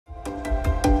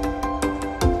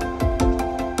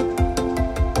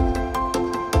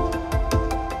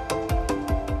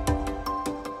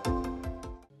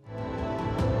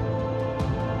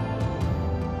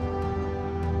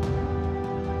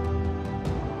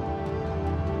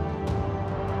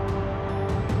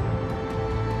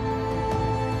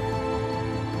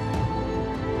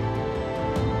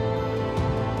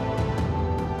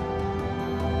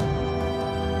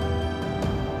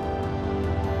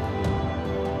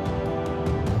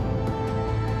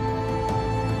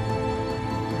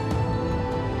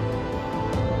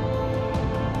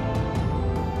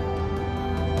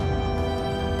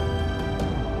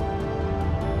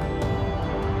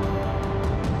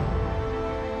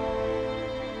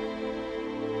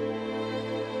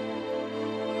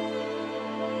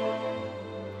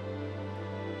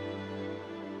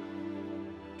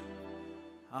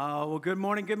Well, good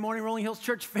morning, Rolling Hills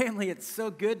Church family. It's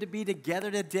so good to be together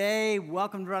today.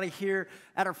 Welcome everybody here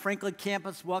at our Franklin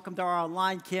campus. Welcome to our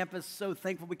online campus. So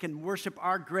thankful we can worship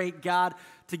our great God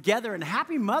together. And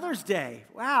happy Mother's Day.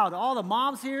 Wow, to all the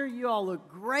moms here, you all look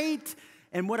great.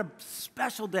 And what a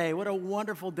special day, what a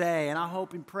wonderful day. And I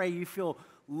hope and pray you feel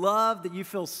loved, that you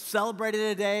feel celebrated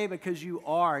today, because you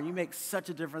are. You make such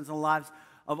a difference in the lives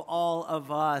of all of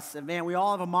us. And man, we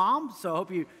all have a mom, so I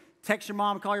hope you text your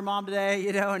mom, call your mom today,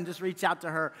 and just reach out to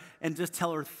her and just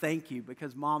tell her thank you,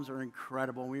 because moms are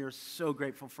incredible. We are so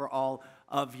grateful for all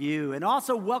of you. And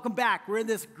also, welcome back. We're in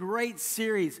this great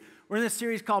series. We're in this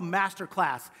series called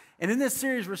Masterclass. And in this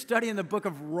series, we're studying the book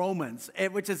of Romans,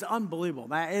 which is unbelievable,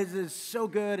 man. It is so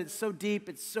good. It's so deep.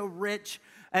 It's so rich.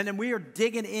 And then we are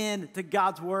digging into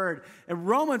God's word. And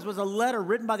Romans was a letter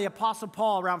written by the Apostle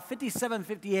Paul around 57,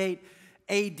 58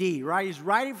 AD, right? He's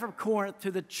writing from Corinth to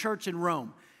the church in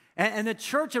Rome. And the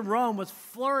church in Rome was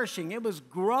flourishing. It was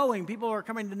growing. People were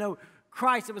coming to know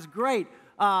Christ. It was great.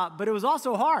 But it was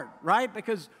also hard, right?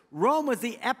 Because Rome was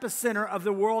the epicenter of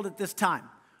the world at this time.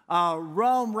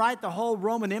 Rome, right? The whole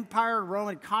Roman Empire. Rome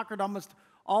had conquered almost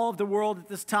all of the world at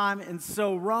this time. And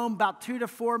so Rome, about 2 to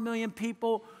 4 million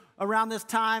people around this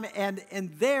time. And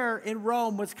there in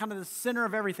Rome was kind of the center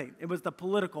of everything. It was the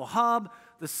political hub.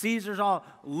 The Caesars all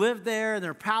lived there in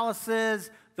their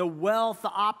palaces. The wealth,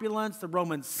 the opulence, the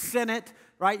Roman Senate,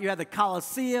 right? You had the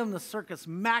Colosseum, the Circus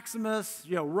Maximus,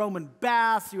 Roman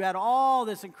baths. You had all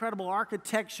this incredible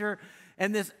architecture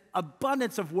and this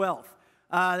abundance of wealth.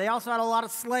 They also had a lot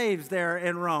of slaves there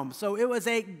in Rome. So it was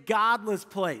a godless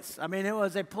place. I mean, it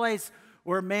was a place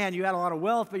where, man, you had a lot of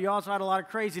wealth, but you also had a lot of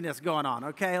craziness going on,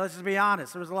 okay? Let's just be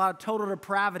honest. There was a lot of total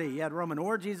depravity. You had Roman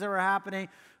orgies that were happening,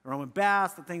 Roman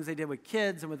baths, the things they did with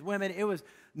kids and with women. It was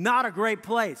not a great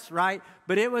place, right?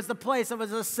 But it was the place that was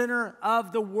the center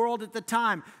of the world at the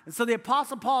time. And so the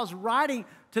Apostle Paul is writing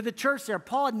to the church there.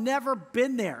 Paul had never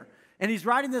been there. And he's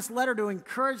writing this letter to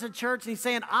encourage the church. And he's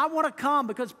saying, I want to come,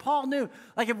 because Paul knew,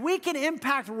 like, if we can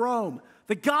impact Rome,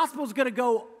 the gospel is going to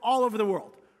go all over the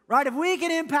world, right? If we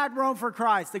can impact Rome for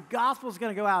Christ, the gospel is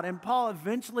going to go out. And Paul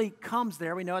eventually comes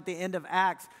there. We know at the end of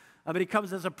Acts, but he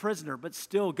comes as a prisoner, but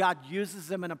still God uses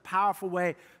him in a powerful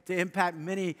way to impact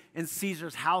many in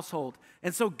Caesar's household.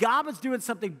 And so God was doing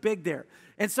something big there.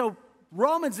 And so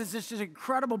Romans is just an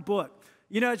incredible book.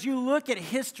 As you look at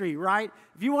history, right?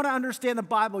 If you want to understand the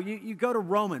Bible, you go to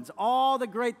Romans. All the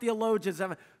great theologians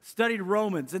have studied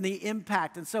Romans and the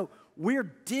impact. And so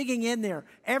we're digging in there.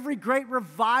 Every great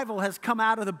revival has come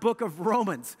out of the book of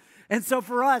Romans. And so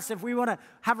for us, if we want to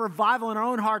have revival in our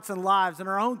own hearts and lives, in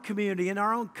our own community, in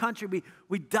our own country,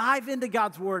 we dive into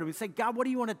God's word and we say, God, what do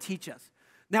you want to teach us?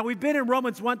 Now, we've been in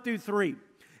Romans 1 through 3.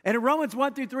 And in Romans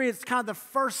 1 through 3, it's kind of the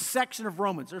first section of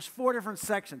Romans. There's 4 different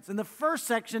sections. And the first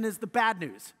section is the bad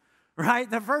news, right?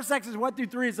 The first section is 1 through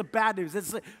 3 is the bad news.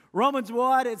 It's Romans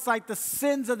 1, it's like the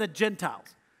sins of the Gentiles.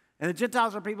 And the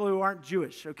Gentiles are people who aren't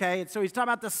Jewish, okay? And so he's talking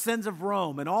about the sins of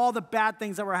Rome and all the bad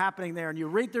things that were happening there. And you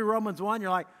read through Romans 1, you're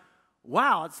like,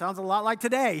 wow, it sounds a lot like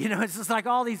today. It's just like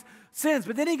all these sins.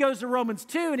 But then he goes to Romans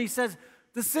 2 and he says,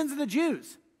 the sins of the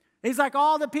Jews. He's like,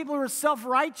 all the people who are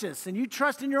self-righteous and you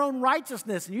trust in your own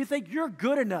righteousness and you think you're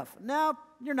good enough. No,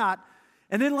 you're not.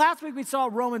 And then last week we saw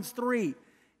Romans 3.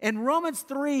 In Romans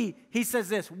 3, he says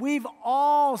this, we've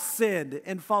all sinned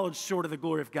and fallen short of the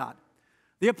glory of God.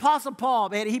 The Apostle Paul,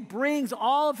 man, he brings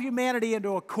all of humanity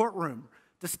into a courtroom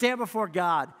to stand before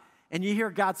God. And you hear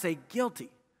God say, guilty.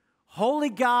 Holy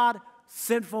God,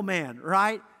 sinful man,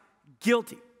 right?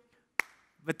 Guilty.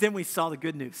 But then we saw the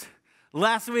good news.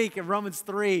 Last week in Romans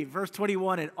 3, verse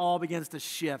 21, it all begins to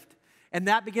shift. And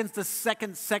that begins the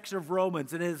second section of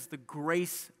Romans, and it is the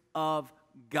grace of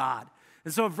God.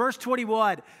 And so in verse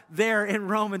 21 there in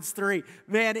Romans 3,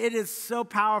 man, it is so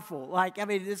powerful.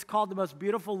 It's called the most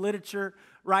beautiful literature,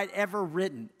 right, ever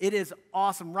written. It is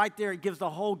awesome. Right there, it gives the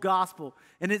whole gospel.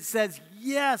 And it says,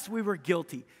 yes, we were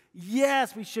guilty.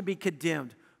 Yes, we should be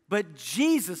condemned. But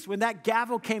Jesus, when that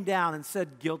gavel came down and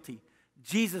said guilty,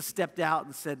 Jesus stepped out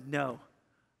and said, no,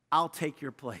 I'll take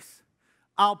your place.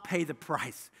 I'll pay the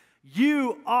price.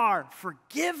 You are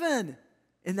forgiven.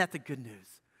 Isn't that the good news?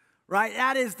 Right?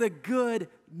 That is the good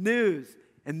news.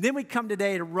 And then we come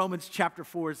today to Romans chapter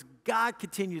 4 as God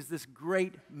continues this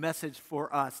great message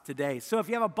for us today. So if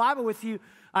you have a Bible with you,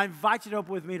 I invite you to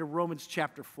open with me to Romans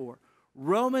chapter 4.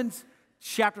 Romans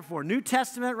chapter 4. New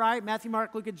Testament, right? Matthew,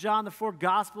 Mark, Luke, and John, the 4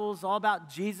 Gospels, all about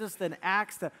Jesus. Then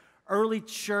Acts, the early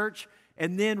church.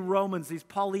 And then Romans, these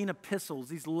Pauline epistles,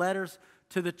 these letters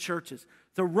to the churches.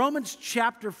 So Romans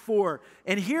chapter 4.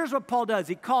 And here's what Paul does.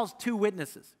 He calls 2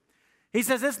 witnesses. He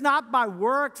says, it's not by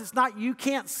works. It's not you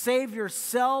can't save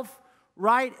yourself,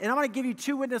 right? And I'm going to give you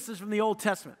two witnesses from the Old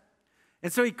Testament.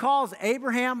 And so he calls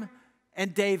Abraham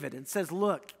and David and says,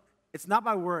 look, it's not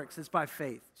by works, it's by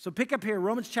faith. So pick up here,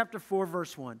 Romans chapter 4,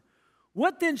 verse 1.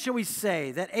 What then shall we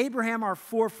say that Abraham, our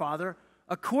forefather,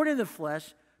 according to the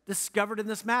flesh, discovered in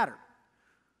this matter?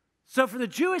 So for the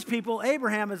Jewish people,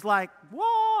 Abraham is like,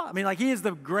 whoa. I mean, like he is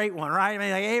the great one, right? I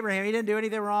mean, like Abraham, he didn't do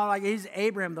anything wrong. Like he's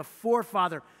Abraham, the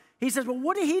forefather. He says, well,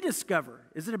 what did he discover?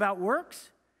 Is it about works?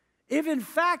 If in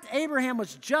fact Abraham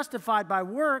was justified by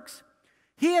works,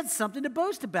 he had something to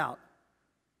boast about,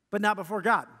 but not before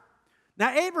God.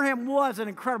 Now, Abraham was an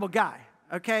incredible guy,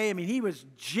 okay? I mean, he was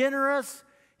generous.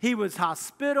 He was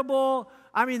hospitable.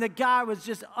 I mean, the guy was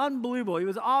just unbelievable. He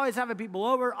was always having people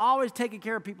over, always taking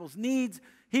care of people's needs.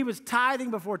 He was tithing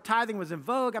before tithing was in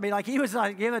vogue. I mean, like he was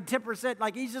like giving 10%.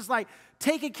 Like he's just like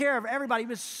taking care of everybody. He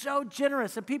was so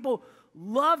generous, and people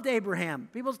loved Abraham.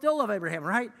 People still love Abraham,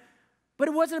 right? But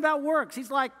it wasn't about works.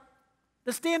 He's like,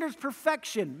 the standard's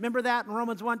perfection. Remember that in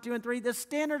Romans 1, 2, and 3? The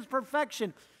standard's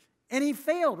perfection. And he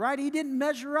failed, right? He didn't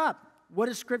measure up. What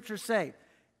does Scripture say?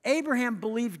 Abraham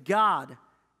believed God,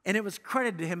 and it was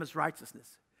credited to him as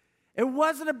righteousness. It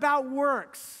wasn't about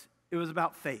works. It was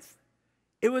about faith.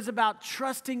 It was about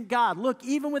trusting God. Look,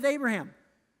 even with Abraham.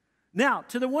 Now,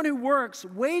 to the one who works,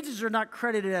 wages are not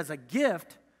credited as a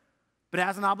gift, but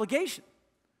as an obligation.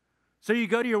 So you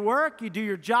go to your work, you do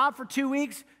your job for 2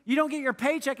 weeks, you don't get your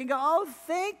paycheck and go, oh,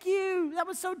 thank you. That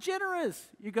was so generous.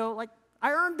 You go like,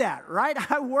 I earned that, right?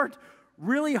 I worked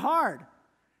really hard.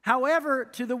 However,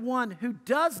 to the one who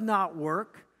does not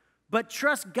work, but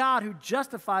trusts God who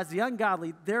justifies the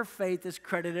ungodly, their faith is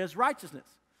credited as righteousness.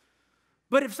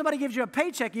 But if somebody gives you a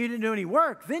paycheck and you didn't do any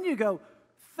work, then you go,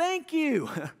 thank you,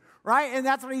 right? And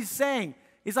that's what he's saying.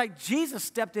 He's like, Jesus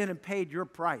stepped in and paid your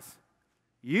price.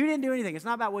 You didn't do anything. It's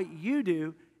not about what you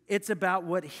do. It's about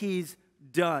what he's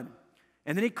done.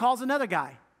 And then he calls another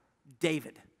guy,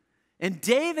 David. And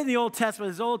David in the Old Testament,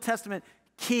 his Old Testament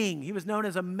king, he was known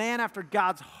as a man after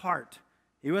God's heart.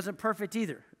 He wasn't perfect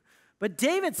either. But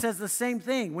David says the same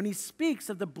thing when he speaks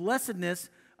of the blessedness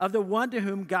of the one to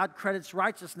whom God credits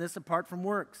righteousness apart from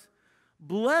works.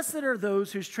 Blessed are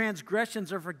those whose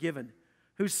transgressions are forgiven,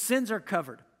 whose sins are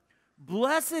covered.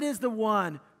 Blessed is the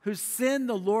one whose sin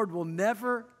the Lord will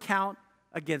never count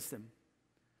against him.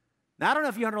 Now, I don't know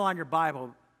if you underline your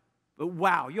Bible, but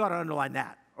wow, you ought to underline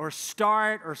that, or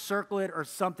star it, or circle it, or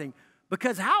something,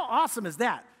 because how awesome is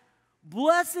that?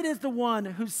 Blessed is the one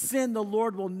whose sin the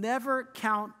Lord will never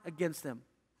count against them.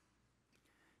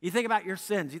 You think about your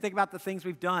sins. You think about the things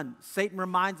we've done. Satan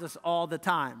reminds us all the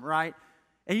time, right?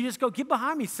 And you just go, get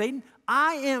behind me, Satan.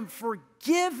 I am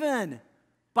forgiven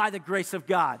by the grace of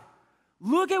God.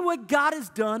 Look at what God has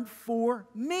done for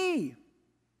me.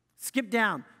 Skip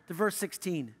down to verse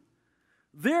 16.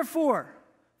 Therefore,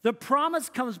 the promise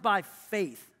comes by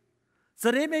faith,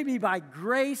 so that it may be by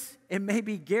grace, it may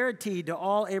be guaranteed to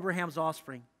all Abraham's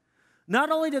offspring.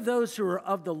 Not only to those who are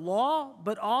of the law,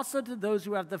 but also to those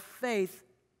who have the faith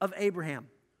of Abraham,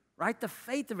 right? The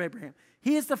faith of Abraham.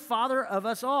 He is the father of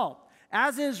us all.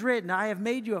 As it is written, I have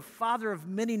made you a father of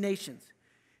many nations.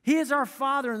 He is our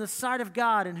father in the sight of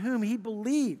God, in whom he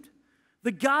believed,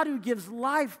 the God who gives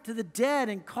life to the dead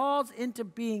and calls into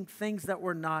being things that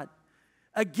were not.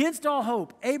 Against all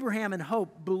hope, Abraham in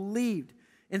hope believed,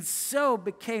 and so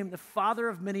became the father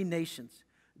of many nations.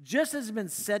 Just as has been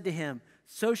said to him,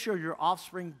 so shall your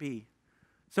offspring be.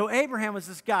 So Abraham was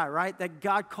this guy, right, that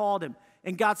God called him.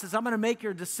 And God says, I'm going to make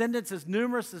your descendants as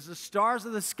numerous as the stars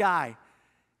of the sky.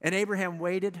 And Abraham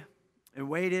waited and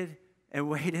waited and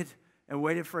waited and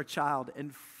waited for a child.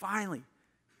 And finally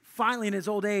in his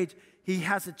old age, he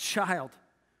has a child.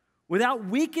 Without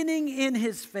weakening in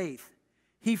his faith,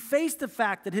 he faced the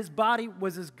fact that his body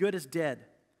was as good as dead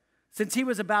since he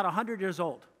was about 100 years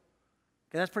old.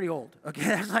 Okay, that's pretty old. Okay,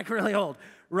 that's like really old,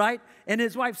 right? And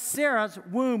his wife Sarah's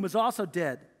womb was also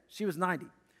dead. She was 90.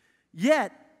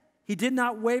 Yet, he did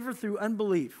not waver through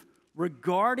unbelief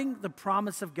regarding the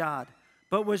promise of God,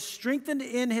 but was strengthened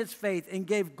in his faith and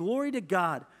gave glory to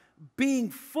God, being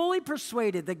fully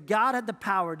persuaded that God had the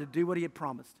power to do what he had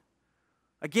promised.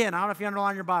 Again, I don't know if you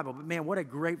underline your Bible, but man, what a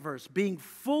great verse. Being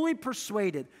fully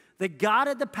persuaded that God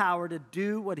had the power to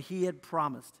do what he had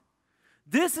promised.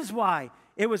 This is why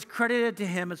it was credited to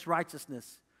him as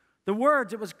righteousness. The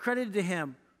words it was credited to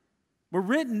him were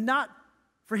written not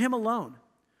for him alone,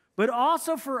 but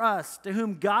also for us, to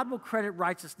whom God will credit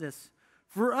righteousness.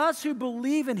 For us who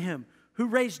believe in him, who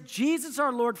raised Jesus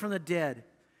our Lord from the dead.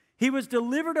 He was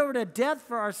delivered over to death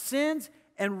for our sins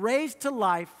and raised to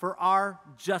life for our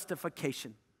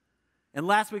justification. And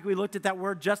last week we looked at that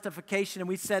word justification, and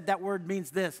we said that word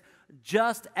means this: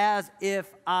 just as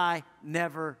if I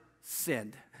never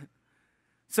sinned.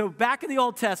 So back in the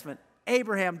Old Testament,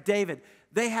 Abraham, David,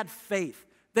 they had faith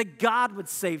that God would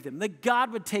save them, that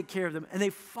God would take care of them, and they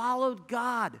followed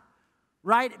God,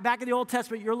 right? Back in the Old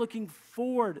Testament, you're looking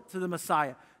forward to the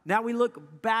Messiah. Now we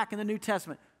look back in the New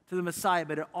Testament to the Messiah,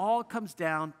 but it all comes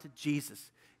down to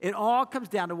Jesus. It all comes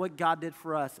down to what God did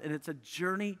for us, and it's a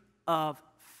journey of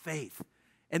faith.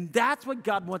 And that's what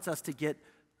God wants us to get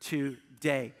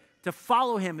today, to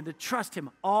follow him and to trust him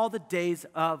all the days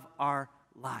of our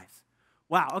lives.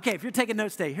 Wow, okay, if you're taking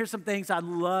notes today, here's some things I'd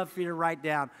love for you to write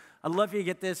down. I'd love for you to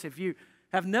get this. If you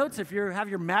have notes, if you have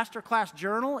your Masterclass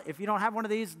journal, if you don't have one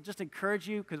of these, just encourage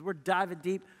you because we're diving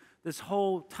deep this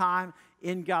whole time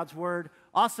in God's Word.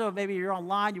 Also, maybe you're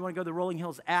online, you want to go to the Rolling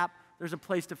Hills app, there's a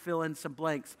place to fill in some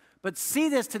blanks. But see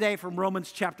this today from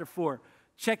Romans chapter 4.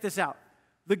 Check this out.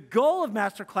 The goal of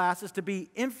Masterclass is to be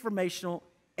informational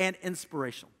and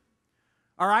inspirational.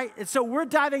 All right? And so we're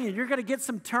diving in. You're going to get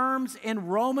some terms in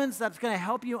Romans that's going to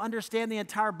help you understand the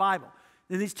entire Bible.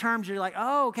 And these terms, you're like,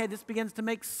 oh, okay, this begins to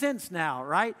make sense now,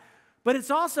 right? But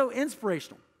it's also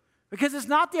inspirational because it's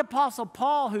not the Apostle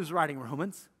Paul who's writing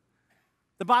Romans.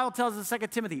 The Bible tells us in 2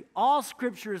 Timothy, all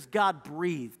Scripture is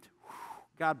God-breathed.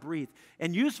 God-breathed.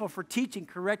 And useful for teaching,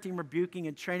 correcting, rebuking,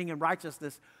 and training in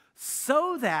righteousness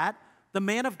so that the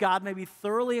man of God may be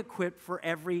thoroughly equipped for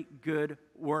every good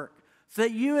work. So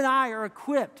that you and I are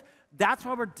equipped. That's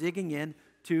why we're digging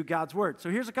into God's Word. So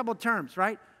here's a couple of terms,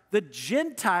 right? The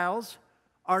Gentiles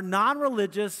are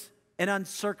non-religious and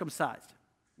uncircumcised,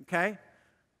 okay?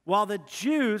 While the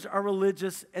Jews are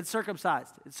religious and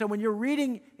circumcised. And so when you're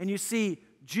reading and you see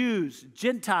Jews,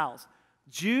 Gentiles,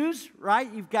 Jews,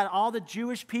 right? You've got all the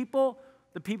Jewish people,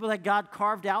 the people that God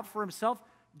carved out for himself.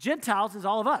 Gentiles is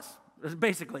all of us,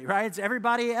 basically, right? It's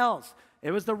everybody else.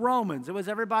 It was the Romans. It was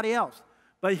everybody else.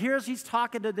 But he's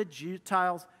talking to the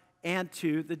Gentiles and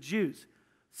to the Jews.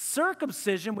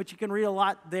 Circumcision, which you can read a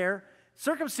lot there,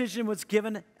 circumcision was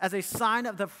given as a sign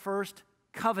of the first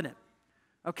covenant,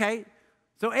 okay?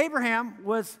 So Abraham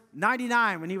was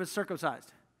 99 when he was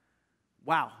circumcised.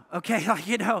 Wow, okay,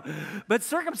 but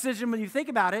circumcision, when you think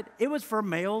about it, it was for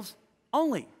males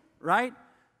only, right?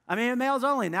 I mean, males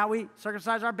only. Now we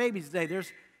circumcise our babies today.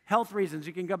 There's health reasons.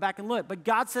 You can go back and look. But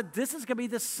God said this is going to be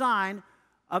the sign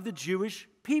of the Jewish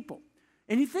people.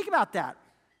 And you think about that.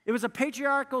 It was a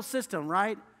patriarchal system,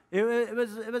 right? It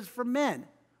was for men.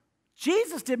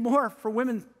 Jesus did more for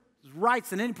women's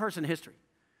rights than any person in history.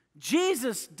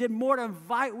 Jesus did more to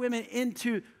invite women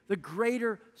into the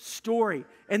greater story.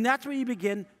 And that's what you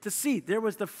begin to see. There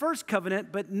was the first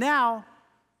covenant, but now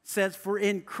says, for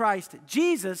in Christ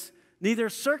Jesus, neither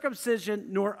circumcision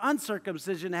nor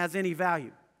uncircumcision has any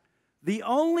value. The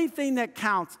only thing that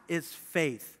counts is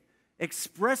faith,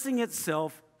 expressing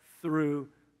itself through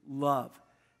love.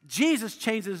 Jesus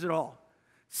changes it all.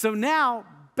 So now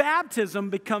baptism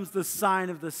becomes the sign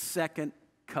of the second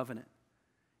covenant.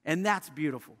 And that's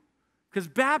beautiful because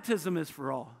baptism is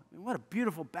for all. I mean, what a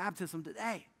beautiful baptism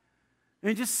today. I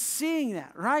mean, just seeing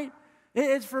that, right?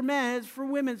 It's for men, it's for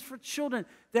women, it's for children,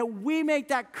 that we make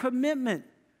that commitment.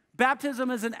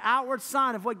 Baptism is an outward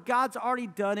sign of what God's already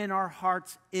done in our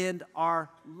hearts and our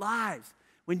lives.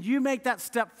 When you make that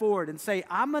step forward and say,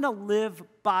 I'm going to live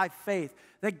by faith,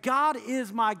 that God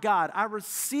is my God. I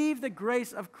receive the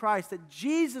grace of Christ, that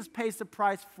Jesus pays the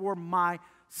price for my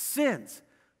sins.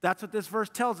 That's what this verse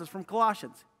tells us from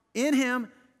Colossians. In him,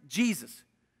 Jesus.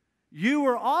 You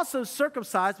were also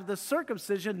circumcised with a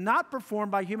circumcision not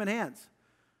performed by human hands.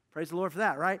 Praise the Lord for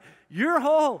that, right? Your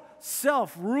whole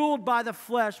self, ruled by the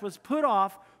flesh, was put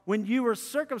off when you were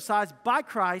circumcised by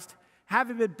Christ,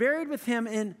 having been buried with him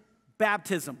in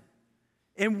baptism,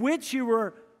 in which you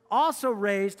were also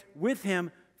raised with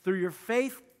him through your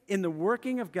faith in the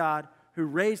working of God who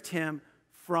raised him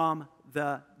from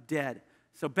the dead.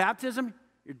 So baptism,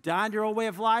 you're dying to your old way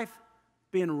of life,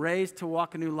 being raised to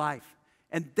walk a new life.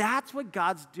 And that's what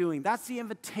God's doing. That's the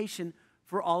invitation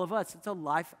for all of us. It's a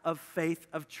life of faith,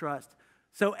 of trust.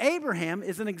 So Abraham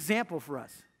is an example for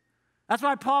us. That's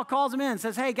why Paul calls him in and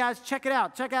says, hey guys, check it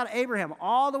out. Check out Abraham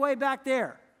all the way back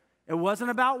there. It wasn't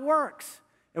about works.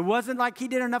 It wasn't like he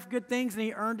did enough good things and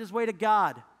he earned his way to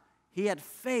God. He had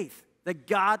faith that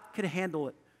God could handle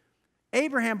it.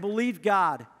 Abraham believed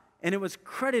God and it was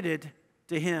credited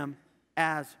to him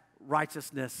as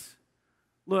righteousness.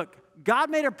 Look, God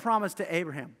made a promise to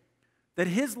Abraham that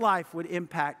his life would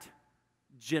impact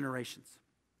generations.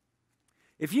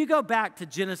 If you go back to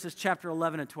Genesis chapter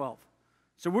 11 and 12,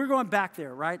 so we're going back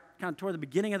there, right? Kind of toward the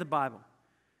beginning of the Bible.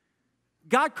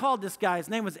 God called this guy, his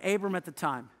name was Abram at the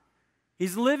time.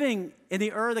 He's living in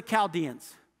the Ur of the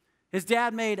Chaldeans. His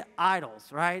dad made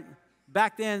idols, right?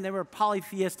 Back then, they were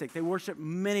polytheistic. They worshiped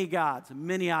many gods and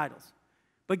many idols.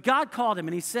 But God called him,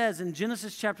 and he says in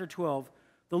Genesis chapter 12,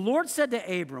 the Lord said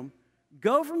to Abram,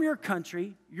 go from your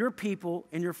country, your people,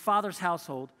 and your father's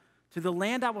household to the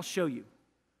land I will show you.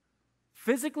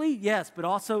 Physically, yes, but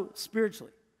also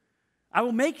spiritually. I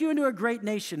will make you into a great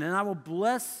nation, and I will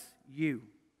bless you.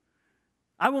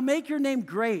 I will make your name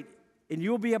great, and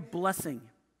you will be a blessing.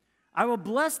 I will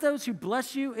bless those who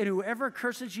bless you, and whoever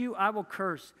curses you, I will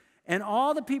curse. And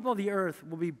all the people of the earth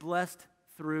will be blessed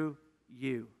through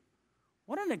you.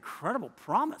 What an incredible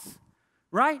promise,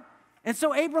 right? And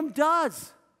so Abram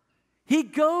does. He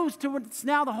goes to what's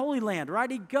now the Holy Land, right?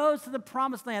 He goes to the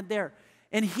promised land there.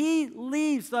 And he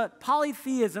leaves the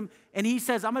polytheism, and he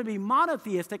says, I'm going to be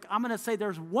monotheistic. I'm going to say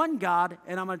there's one God,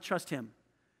 and I'm going to trust him.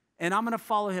 And I'm going to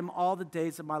follow him all the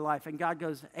days of my life. And God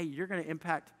goes, hey, you're going to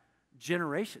impact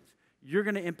generations. You're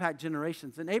going to impact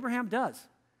generations. And Abraham does.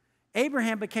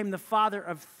 Abraham became the father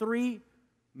of 3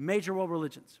 major world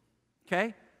religions,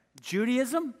 okay?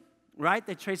 Judaism, right?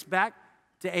 They trace back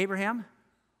to Abraham.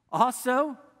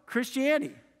 Also,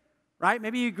 Christianity, right?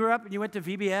 Maybe you grew up and you went to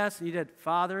VBS and you did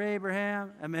Father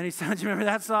Abraham and many sons. You remember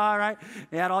that song, right?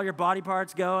 You had all your body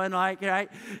parts going like, right?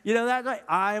 You know that, like,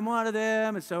 I am one of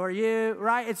them and so are you,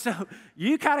 right? And so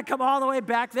you kind of come all the way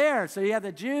back there. So you have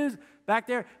the Jews back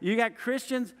there. You got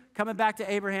Christians coming back to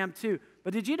Abraham too.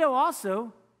 But did you know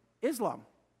also Islam?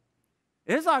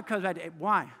 Islam comes back to,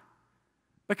 why?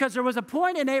 Because there was a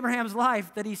point in Abraham's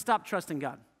life that he stopped trusting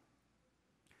God.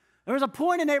 There was a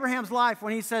point in Abraham's life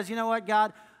when he says, you know what,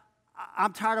 God,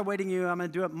 I'm tired of waiting you. I'm going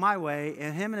to do it my way.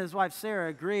 And him and his wife Sarah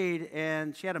agreed,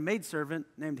 and she had a maidservant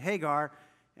named Hagar.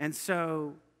 And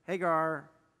so Hagar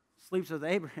sleeps with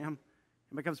Abraham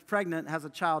and becomes pregnant, has a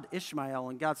child, Ishmael.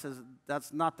 And God says,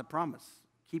 that's not the promise.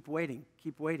 Keep waiting,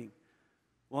 keep waiting.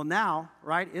 Well, now,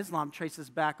 right, Islam traces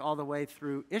back all the way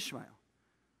through Ishmael.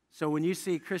 So when you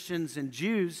see Christians and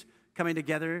Jews coming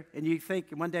together, and you think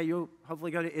one day you'll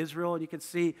hopefully go to Israel and you can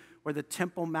see where the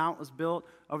Temple Mount was built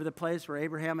over the place where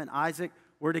Abraham and Isaac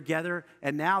were together,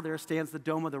 and now there stands the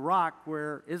Dome of the Rock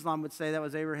where Islam would say that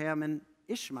was Abraham and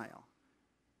Ishmael.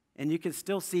 And you can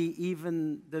still see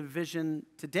even the vision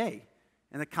today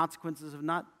and the consequences of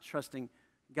not trusting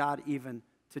God even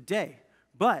today.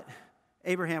 But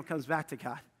Abraham comes back to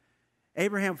God.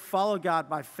 Abraham followed God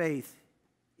by faith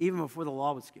even before the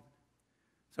law was given.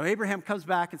 So Abraham comes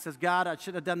back and says, God, I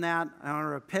should have done that. I want to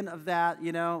repent of that,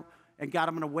 you know. And God,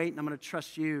 I'm going to wait and I'm going to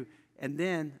trust you. And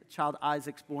then child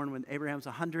Isaac's born when Abraham's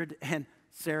 100 and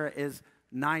Sarah is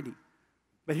 90.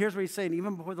 But here's what he's saying,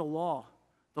 even before the law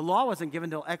wasn't given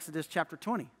until Exodus chapter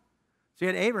 20. So you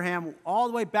had Abraham all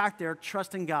the way back there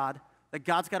trusting God that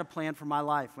God's got a plan for my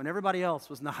life when everybody else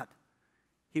was not.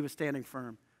 He was standing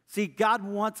firm. See, God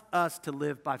wants us to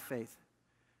live by faith.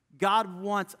 God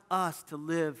wants us to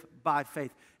live by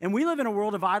faith. And we live in a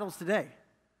world of idols today.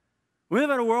 We live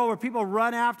in a world where people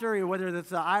run after, whether it's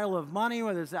the idol of money,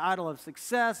 whether it's the idol of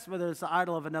success, whether it's the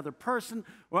idol of another person.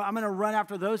 Well, I'm going to run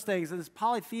after those things. And there's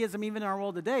polytheism even in our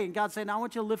world today. And God's saying, I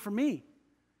want you to live for me.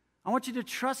 I want you to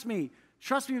trust me.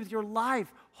 Trust me with your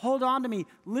life. Hold on to me.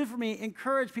 Live for me.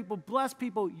 Encourage people. Bless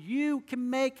people. You can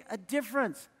make a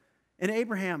difference. And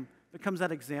Abraham becomes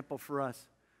that example for us.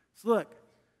 So look,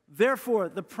 therefore,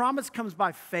 the promise comes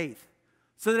by faith,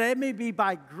 so that it may be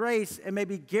by grace and may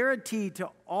be guaranteed to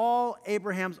all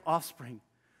Abraham's offspring,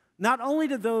 not only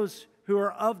to those who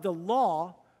are of the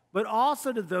law, but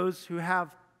also to those who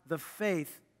have the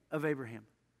faith of Abraham.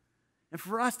 And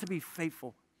for us to be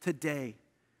faithful today,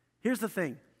 here's the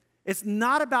thing. It's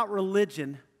not about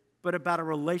religion, but about a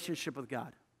relationship with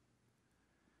God.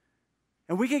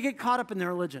 And we can get caught up in the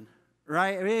religion.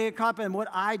 Right? We get caught up in what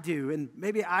I do, and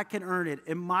maybe I can earn it,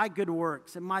 in my good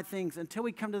works, and my things, until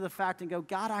we come to the fact and go,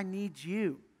 God, I need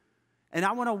you, and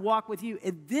I want to walk with you.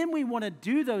 And then we want to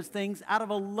do those things out of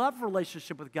a love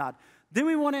relationship with God. Then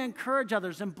we want to encourage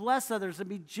others and bless others and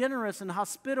be generous and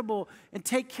hospitable and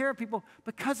take care of people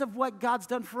because of what God's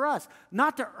done for us.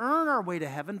 Not to earn our way to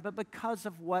heaven, but because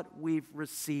of what we've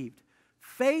received.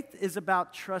 Faith is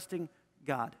about trusting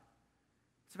God.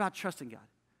 It's about trusting God.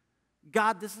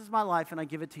 God, this is my life, and I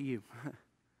give it to you.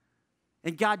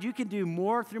 And God, you can do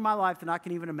more through my life than I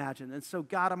can even imagine. And so,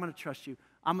 God, I'm going to trust you.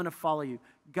 I'm going to follow you.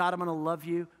 God, I'm going to love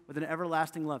you with an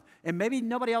everlasting love. And maybe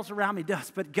nobody else around me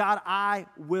does, but God, I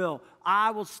will.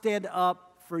 I will stand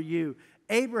up for you.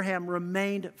 Abraham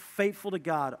remained faithful to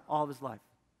God all of his life.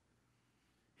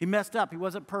 He messed up. He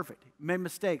wasn't perfect. He made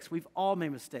mistakes. We've all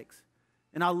made mistakes.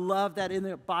 And I love that in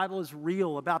the Bible is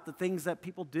real about the things that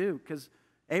people do, because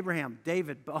Abraham,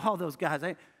 David, all those guys,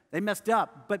 they messed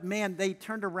up. But man, they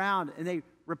turned around and they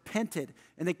repented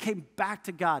and they came back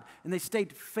to God and they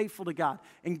stayed faithful to God.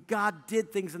 And God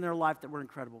did things in their life that were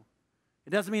incredible. It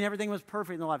doesn't mean everything was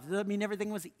perfect in their life. It doesn't mean everything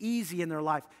was easy in their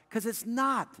life, because it's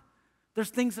not.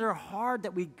 There's things that are hard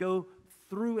that we go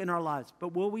through in our lives.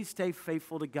 But will we stay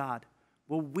faithful to God?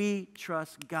 Will we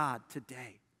trust God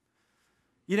today?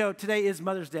 You know, today is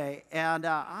Mother's Day, and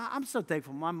I'm so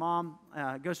thankful. My mom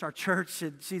goes to our church,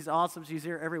 and she's awesome. She's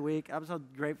here every week. I'm so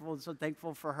grateful and so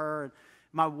thankful for her. And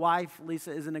my wife,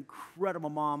 Lisa, is an incredible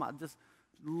mom. I just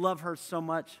love her so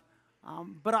much.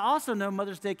 But I also know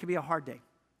Mother's Day can be a hard day.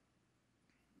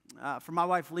 For my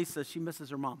wife, Lisa, she misses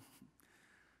her mom.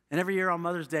 And every year on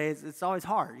Mother's Day, it's always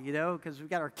hard, you know, because we've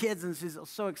got our kids, and she's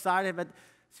so excited, but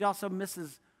she also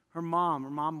misses her mom. Her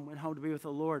mom went home to be with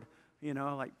the Lord, you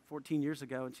know, like 14 years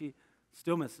ago, and she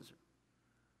still misses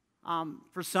her.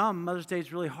 For some, Mother's Day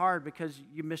is really hard because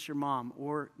you miss your mom,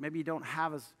 or maybe you don't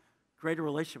have as great a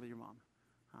relationship with your mom.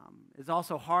 It's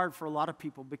also hard for a lot of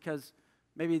people because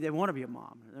maybe they want to be a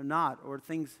mom, they're not, or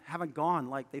things haven't gone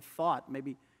like they thought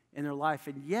maybe in their life,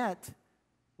 and yet,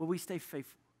 will we stay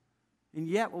faithful? And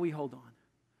yet, will we hold on?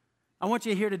 I want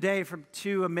you to hear today from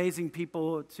two amazing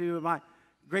people, two of my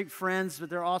great friends, but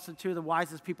they're also two of the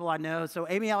wisest people I know. So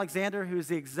Amy Alexander, who is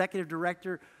the executive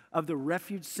director of the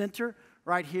Refuge Center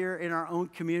right here in our own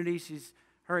community.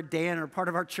 Her and Dan are part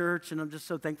of our church, and I'm just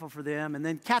so thankful for them. And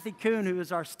then Kathy Kuhn, who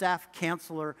is our staff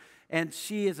counselor, and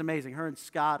she is amazing. Her and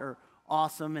Scott are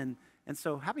awesome, and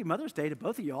so happy Mother's Day to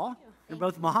both of y'all. You're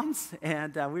both moms,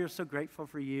 and we are so grateful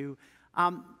for you.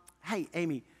 Hey,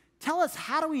 Amy, tell us,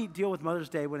 how do we deal with Mother's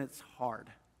Day when it's hard?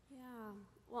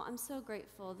 Well, I'm so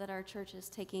grateful that our church is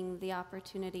taking the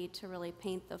opportunity to really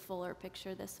paint the fuller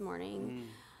picture this morning.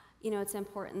 You know, it's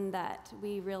important that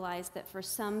we realize that for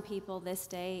some people this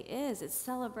day it's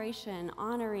celebration,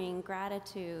 honoring,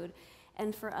 gratitude,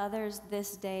 and for others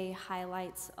this day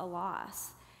highlights a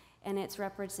loss, and it's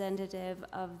representative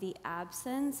of the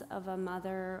absence of a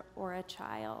mother or a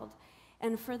child.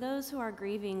 And for those who are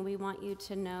grieving, we want you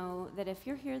to know that if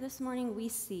you're here this morning, we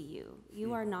see you.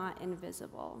 You are not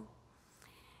invisible.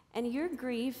 And your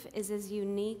grief is as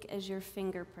unique as your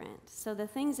fingerprint. So the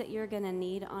things that you're going to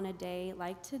need on a day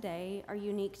like today are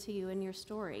unique to you and your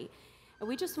story. And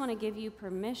we just want to give you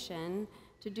permission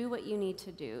to do what you need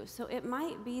to do. So it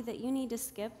might be that you need to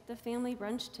skip the family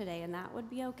brunch today, and that would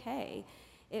be okay.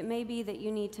 It may be that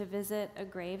you need to visit a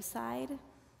graveside,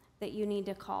 that you need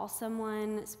to call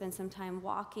someone, spend some time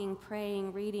walking,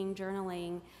 praying, reading,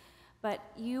 journaling. But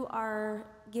you are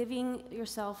giving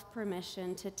yourself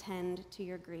permission to tend to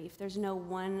your grief. There's no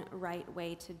one right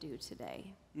way to do today.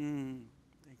 Thank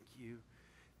you.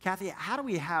 Kathy, how do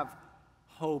we have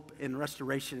hope and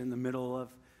restoration in the middle of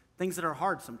things that are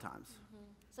hard sometimes?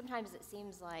 Sometimes it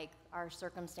seems like our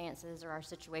circumstances or our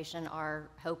situation are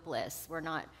hopeless. We're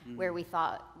not where we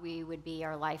thought we would be.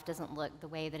 Our life doesn't look the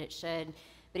way that it should.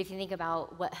 But if you think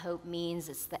about what hope means,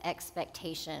 it's the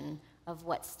expectation of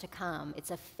what's to come. It's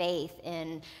a faith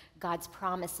in God's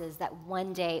promises that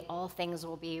one day all things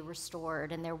will be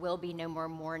restored and there will be no more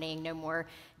mourning, no more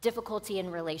difficulty in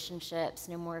relationships,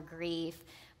 no more grief.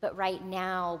 But right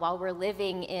now, while we're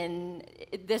living in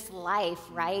this life,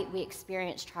 right, we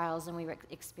experience trials and we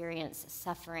experience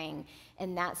suffering.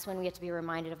 And that's when we have to be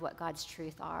reminded of what God's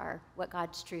truth are, what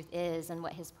God's truth is, and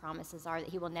what his promises are, that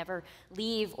he will never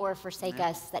leave or forsake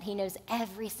us, that he knows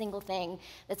every single thing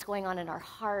that's going on in our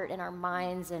heart, in our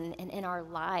minds, and in our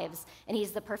lives. And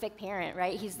he's the perfect parent,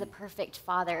 right? He's the perfect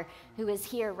father who is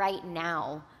here right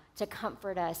now to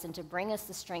comfort us and to bring us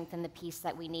the strength and the peace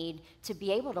that we need to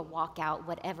be able to walk out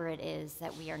whatever it is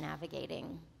that we are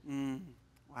navigating.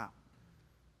 Wow.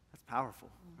 That's powerful,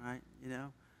 right? You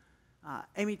know?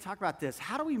 Amy, talk about this.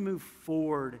 How do we move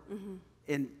forward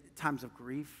in times of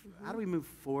grief? How do we move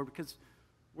forward? Because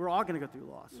we're all going to go through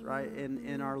loss, right?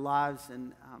 In our lives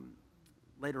and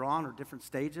later on, or different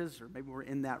stages, or maybe we're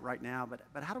in that right now.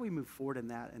 But how do we move forward in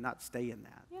that and not stay in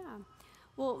that? Yeah.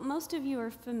 Well, most of you are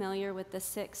familiar with the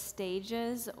 6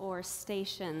 stages or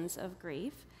stations of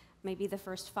grief. Maybe the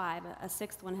first 5. A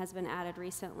 6th one has been added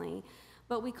recently.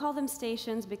 But we call them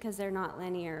stations because they're not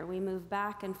linear. We move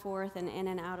back and forth and in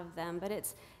and out of them. But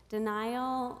it's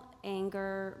denial,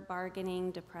 anger,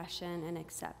 bargaining, depression, and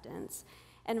acceptance.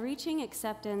 And reaching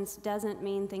acceptance doesn't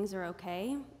mean things are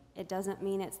okay. It doesn't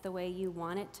mean it's the way you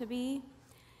want it to be.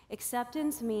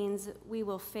 Acceptance means we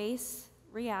will face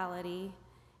reality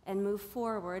and move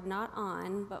forward, not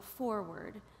on, but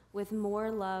forward, with more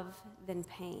love than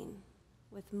pain.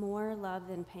 With more love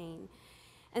than pain.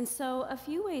 And so a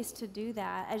few ways to do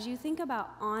that, as you think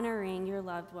about honoring your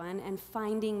loved one and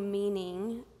finding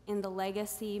meaning in the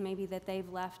legacy maybe that they've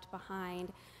left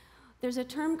behind, There's a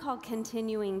term called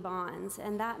continuing bonds,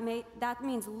 and that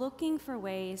means looking for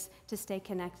ways to stay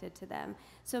connected to them.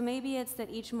 So maybe it's that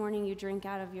each morning you drink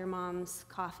out of your mom's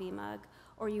coffee mug,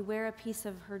 or you wear a piece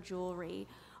of her jewelry,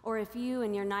 or if you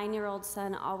and your 9-year-old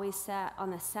son always sat on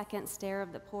the second stair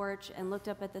of the porch and looked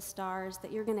up at the stars,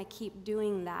 that you're going to keep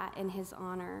doing that in his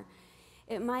honor.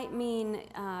 It might mean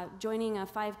joining a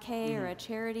 5K or a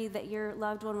charity that your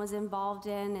loved one was involved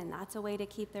in, and that's a way to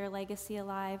keep their legacy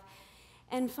alive.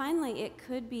 And finally, it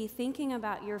could be thinking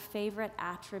about your favorite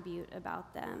attribute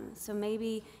about them. So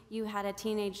maybe you had a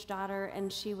teenage daughter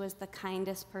and she was the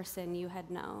kindest person you had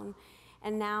known.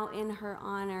 And now in her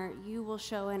honor, you will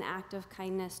show an act of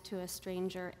kindness to a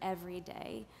stranger every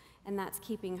day. And that's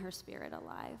keeping her spirit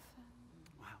alive.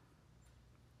 Wow.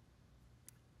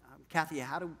 Kathy,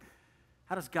 how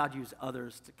does God use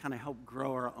others to kind of help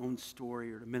grow our own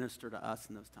story or to minister to us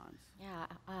in those times? Yeah,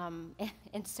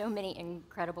 in so many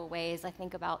incredible ways. I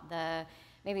think about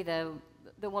maybe the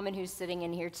woman who's sitting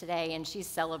in here today, and she's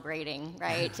celebrating,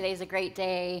 right? Today's a great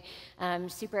day.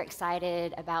 Super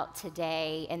excited about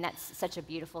today, and that's such a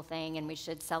beautiful thing, and we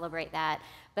should celebrate that.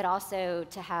 But also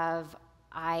to have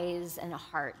eyes and a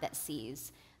heart that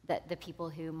sees the people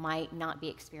who might not be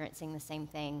experiencing the same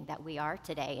thing that we are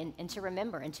today, and to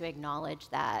remember and to acknowledge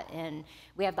that. And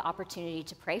we have the opportunity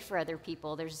to pray for other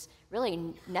people. There's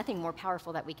really nothing more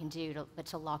powerful that we can do but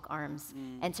to lock arms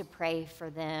and to pray for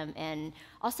them. And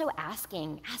also ask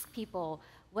people,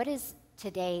 what is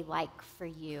today like for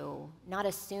you? Not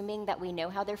assuming that we know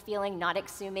how they're feeling, not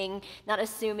assuming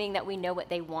that we know what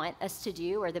they want us to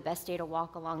do or the best way to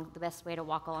walk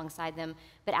alongside them,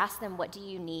 but ask them, what do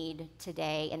you need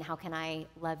today, and how can I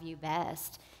love you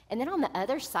best? And then on the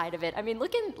other side of it, I mean,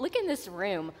 look in this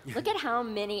room. Look at how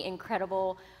many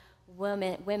incredible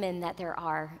women that there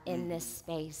are in this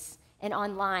space. And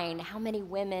online, how many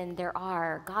women there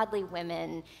are, godly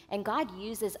women, and God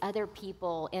uses other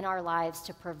people in our lives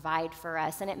to provide for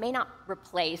us. And it may not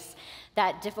replace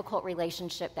that difficult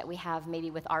relationship that we have maybe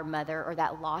with our mother or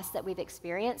that loss that we've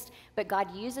experienced, but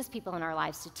God uses people in our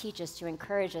lives to teach us, to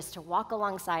encourage us, to walk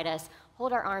alongside us,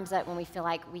 hold our arms up when we feel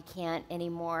like we can't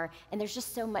anymore. And there's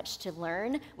just so much to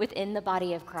learn within the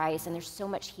body of Christ, and there's so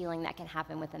much healing that can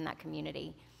happen within that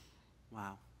community.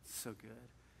 Wow, so good.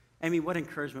 Amy, what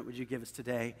encouragement would you give us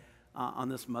today on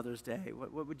this Mother's Day?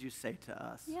 What would you say to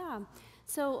us? Yeah,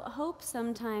 so hope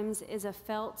sometimes is a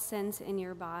felt sense in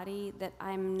your body that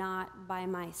I'm not by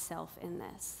myself in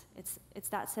this. It's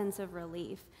that sense of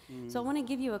relief. So I want to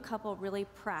give you a couple really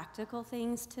practical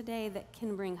things today that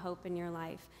can bring hope in your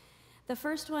life. The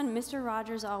first one, Mr.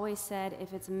 Rogers always said,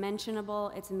 if it's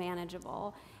mentionable, it's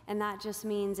manageable. And that just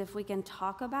means if we can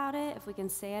talk about it, if we can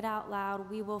say it out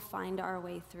loud, we will find our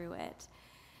way through it.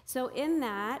 So in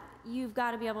that, you've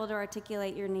got to be able to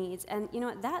articulate your needs. And you know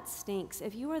what? That stinks.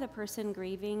 If you are the person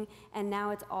grieving and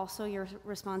now it's also your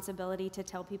responsibility to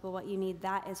tell people what you need,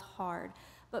 that is hard.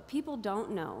 But people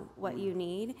don't know what you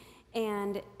need,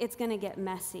 and it's going to get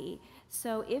messy.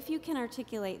 So if you can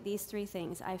articulate these three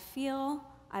things: I feel,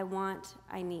 I want,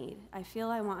 I need. I feel,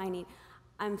 I want, I need.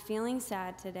 I'm feeling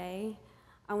sad today.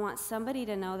 I want somebody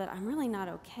to know that I'm really not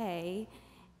okay.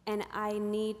 And I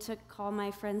need to call my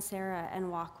friend Sarah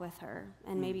and walk with her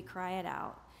and maybe cry it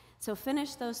out. So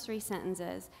finish those three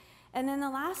sentences. And then the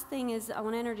last thing is I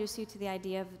want to introduce you to the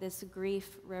idea of this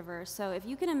grief river. So if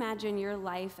you can imagine your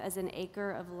life as an acre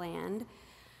of land.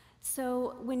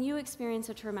 So when you experience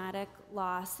a traumatic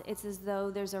loss, it's as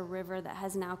though there's a river that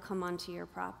has now come onto your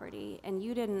property. And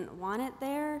you didn't want it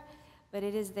there, but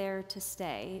it is there to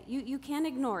stay. You can't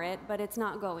ignore it, but it's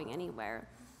not going anywhere.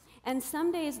 And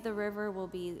some days the river will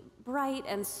be bright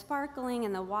and sparkling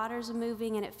and the water's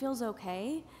moving and it feels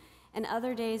okay. And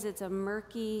other days it's a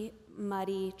murky,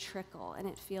 muddy trickle and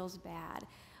it feels bad.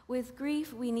 With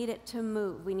grief, we need it to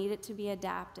move. We need it to be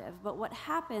adaptive. But what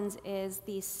happens is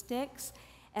these sticks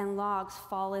and logs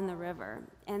fall in the river.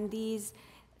 And these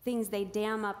things, they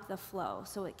dam up the flow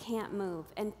so it can't move.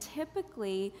 And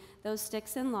typically, those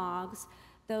sticks and logs,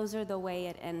 those are the way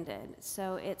it ended.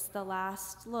 So it's the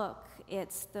last look.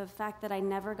 It's the fact that I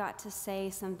never got to say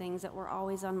some things that were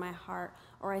always on my heart,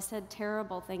 or I said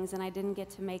terrible things and I didn't get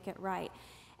to make it right.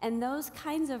 And those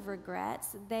kinds of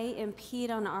regrets, they impede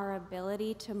on our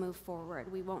ability to move forward.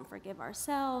 We won't forgive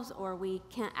ourselves, or we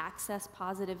can't access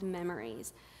positive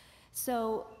memories.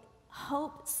 So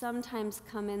hope sometimes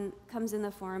comes in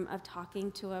the form of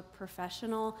talking to a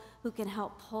professional who can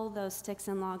help pull those sticks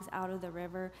and logs out of the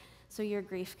river so your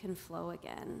grief can flow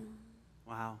again.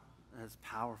 Wow, that's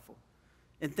powerful.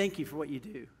 And thank you for what you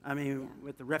do. I mean,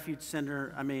 with the Refuge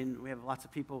Center, I mean, we have lots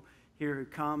of people here who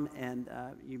come, and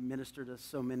you minister to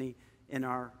so many in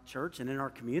our church and in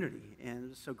our community. And I'm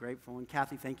just so grateful. And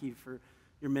Kathy, thank you for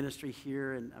your ministry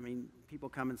here. And I mean, people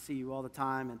come and see you all the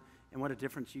time, and what a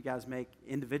difference you guys make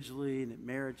individually and in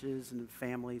marriages and in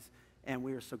families. And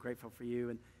we are so grateful for you.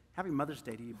 And happy Mother's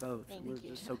Day to you both. We're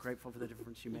just so grateful for the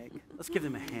difference you make. Let's give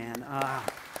them a hand.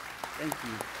 Thank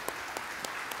you.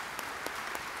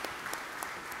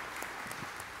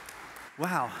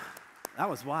 Wow, that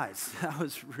was wise. That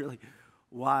was really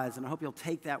wise. And I hope you'll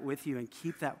take that with you and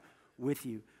keep that with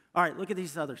you. All right, look at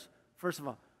these others. First of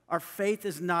all, our faith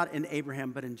is not in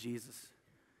Abraham, but in Jesus.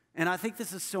 And I think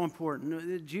this is so important.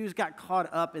 The Jews got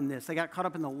caught up in this. They got caught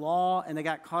up in the law, and they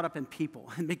got caught up in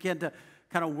people and began to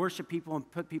kind of worship people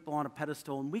and put people on a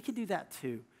pedestal. And we can do that too.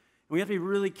 And we have to be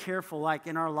really careful, like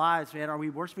in our lives, man, are we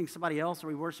worshiping somebody else, or are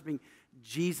we worshiping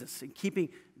Jesus and keeping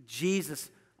Jesus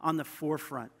on the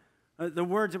forefront? The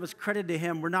words that was credited to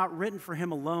him were not written for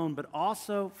him alone, but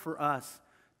also for us,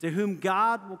 to whom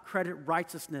God will credit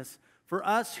righteousness, for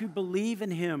us who believe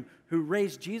in him, who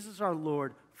raised Jesus our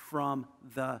Lord from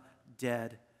the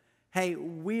dead. Hey,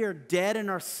 we are dead in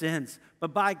our sins,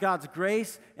 but by God's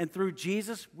grace and through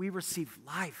Jesus, we receive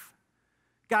life.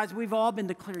 Guys, we've all been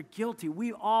declared guilty.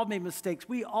 We all made mistakes.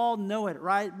 We all know it,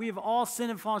 right? We have all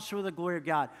sinned and fallen short of the glory of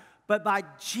God. But by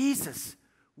Jesus,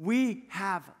 we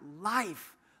have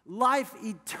life. Life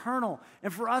eternal.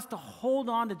 And for us to hold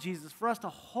on to Jesus, for us to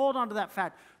hold on to that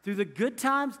fact through the good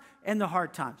times and the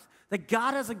hard times, that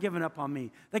God hasn't given up on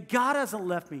me, that God hasn't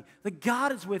left me, that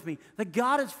God is with me, that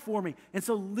God is for me. And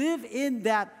so live in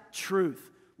that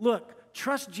truth. Look,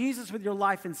 trust Jesus with your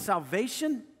life in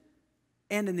salvation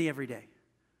and in the everyday.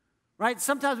 Right?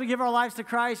 Sometimes we give our lives to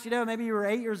Christ. You know, maybe you were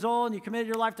 8 years old and you committed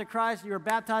your life to Christ, you were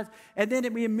baptized, and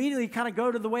then we immediately kind of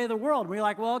go to the way of the world. We're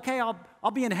like, well, okay,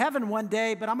 I'll be in heaven one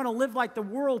day, but I'm going to live like the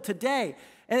world today.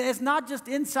 And it's not just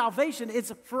in salvation,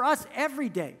 it's for us every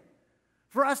day.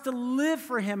 For us to live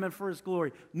for him and for his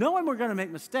glory. Knowing we're going to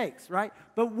make mistakes, right?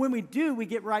 But when we do, we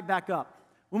get right back up.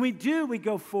 When we do, we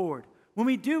go forward. When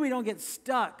we do, we don't get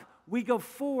stuck. We go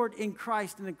forward in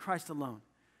Christ and in Christ alone.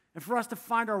 And for us to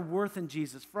find our worth in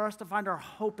Jesus, for us to find our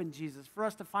hope in Jesus, for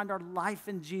us to find our life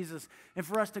in Jesus, and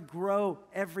for us to grow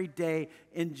every day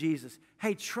in Jesus.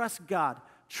 Hey, trust God.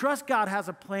 Trust God has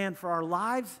a plan for our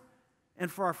lives and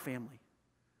for our family.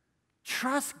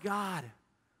 Trust God.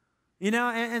 You know,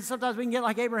 and sometimes we can get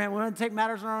like Abraham. We want to take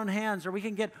matters in our own hands, or we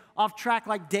can get off track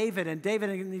like David and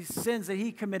these sins that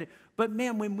he committed. But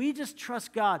man, when we just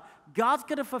trust God, God's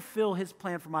going to fulfill his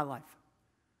plan for my life.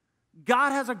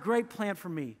 God has a great plan for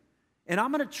me, and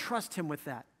I'm going to trust him with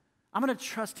that. I'm going to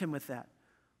trust him with that.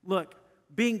 Look,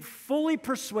 being fully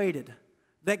persuaded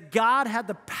that God had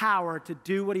the power to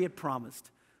do what he had promised.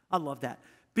 I love that.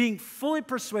 Being fully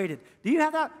persuaded. Do you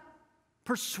have that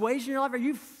persuasion in your life? Are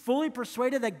you fully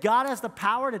persuaded that God has the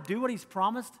power to do what he's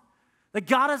promised? That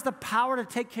God has the power to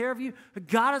take care of you? That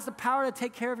God has the power to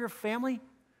take care of your family?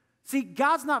 See,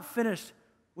 God's not finished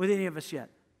with any of us yet.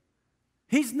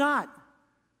 He's not.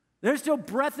 There's still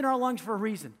breath in our lungs for a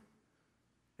reason.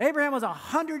 Abraham was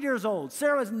 100 years old.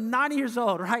 Sarah was 90 years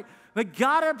old, right? But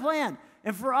God had a plan.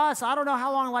 And for us, I don't know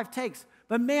how long life takes,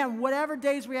 but man, whatever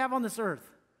days we have on this earth,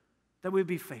 that we'd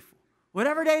be faithful.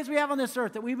 Whatever days we have on this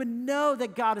earth, that we would know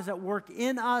that God is at work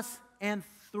in us and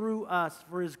through us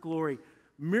for his glory.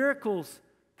 Miracles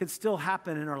can still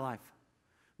happen in our life.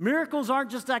 Miracles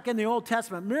aren't just like in the Old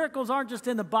Testament. Miracles aren't just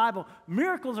in the Bible.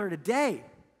 Miracles are today.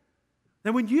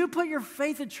 That when you put your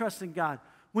faith and trust in God,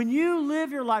 when you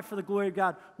live your life for the glory of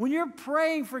God, when you're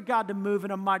praying for God to move in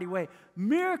a mighty way,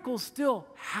 miracles still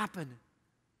happen.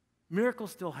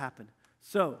 Miracles still happen.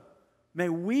 So, may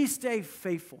we stay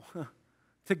faithful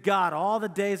to God all the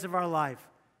days of our life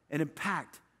and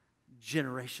impact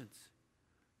generations.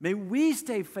 May we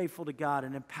stay faithful to God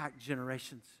and impact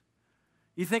generations.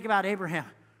 You think about Abraham,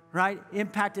 right?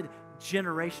 Impacted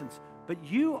generations. But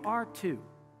you are too.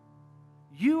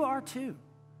 You are too.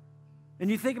 And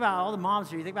you think about all the moms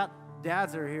here. You think about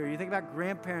dads that are here. You think about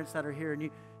grandparents that are here. And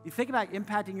you think about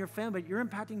impacting your family, but you're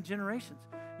impacting generations.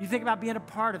 You think about being a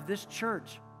part of this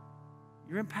church.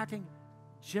 You're impacting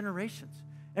generations.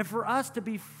 And for us to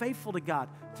be faithful to God,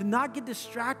 to not get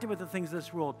distracted with the things of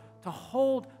this world, to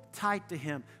hold tight to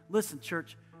him. Listen,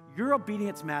 church, your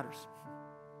obedience matters.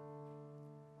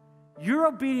 Your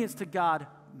obedience to God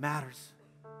matters.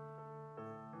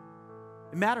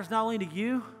 It matters not only to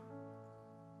you,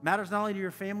 it matters not only to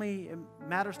your family, it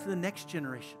matters to the next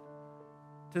generation,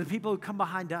 to the people who come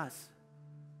behind us.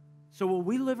 So will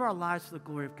we live our lives for the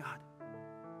glory of God?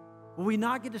 Will we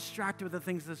not get distracted with the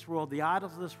things of this world, the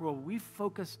idols of this world? Will we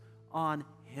focus on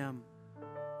him?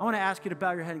 I want to ask you to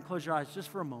bow your head and close your eyes just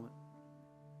for a moment.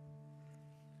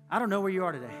 I don't know where you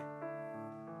are today.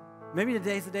 Maybe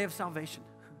today's the day of salvation.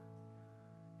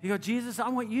 You go, Jesus, I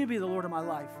want you to be the Lord of my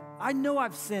life. I know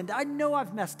I've sinned. I know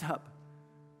I've messed up.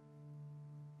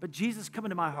 But Jesus, come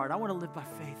into my heart. I want to live by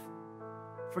faith.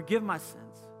 Forgive my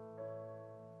sins.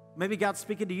 Maybe God's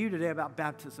speaking to you today about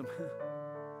baptism.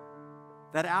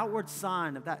 That outward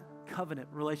sign of that covenant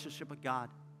relationship with God.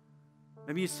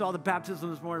 Maybe you saw the baptism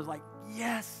this morning. It was like,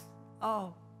 yes,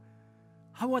 oh,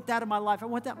 I want that in my life. I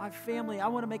want that in my family. I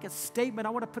want to make a statement. I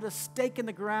want to put a stake in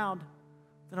the ground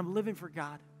that I'm living for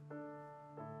God.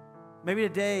 Maybe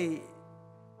today,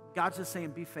 God's just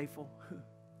saying, be faithful.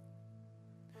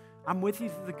 I'm with you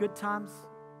through the good times.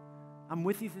 I'm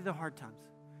with you through the hard times.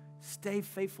 Stay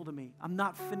faithful to me. I'm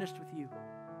not finished with you.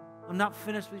 I'm not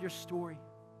finished with your story.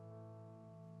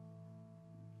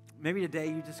 Maybe today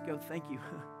you just go, thank you.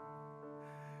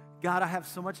 God, I have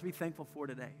so much to be thankful for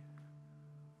today.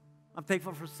 I'm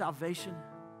thankful for salvation.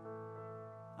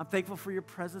 I'm thankful for your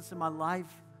presence in my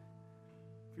life,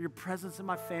 for your presence in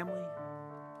my family.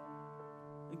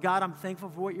 And God, I'm thankful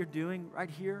for what you're doing right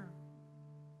here.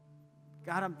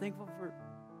 God, I'm thankful for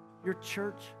your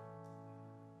church.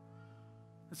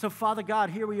 And so, Father God,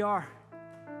 here we are,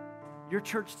 your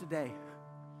church today.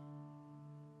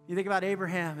 You think about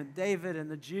Abraham and David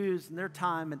and the Jews and their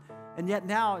time, and yet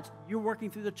now you're working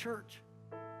through the church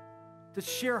to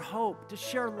share hope, to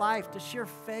share life, to share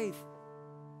faith.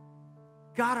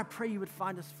 God, I pray you would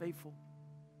find us faithful,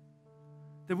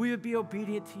 that we would be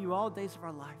obedient to you all the days of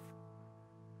our life,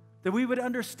 that we would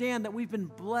understand that we've been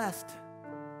blessed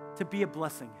to be a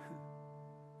blessing,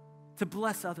 to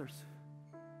bless others,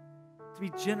 to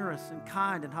be generous and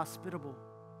kind and hospitable.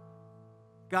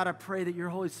 God, I pray that your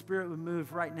Holy Spirit would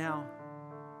move right now.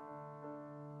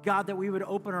 God, that we would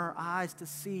open our eyes to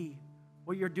see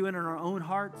what you're doing in our own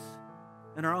hearts,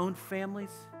 in our own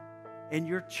families, in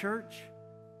your church,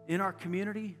 in our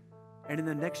community, and in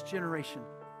the next generation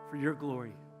for your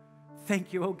glory.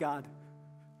 Thank you, oh God.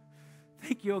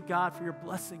 Thank you, oh God, for your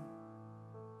blessing.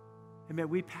 And may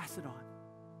we pass it on.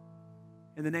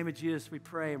 In the name of Jesus, we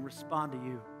pray and respond to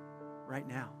you right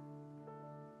now.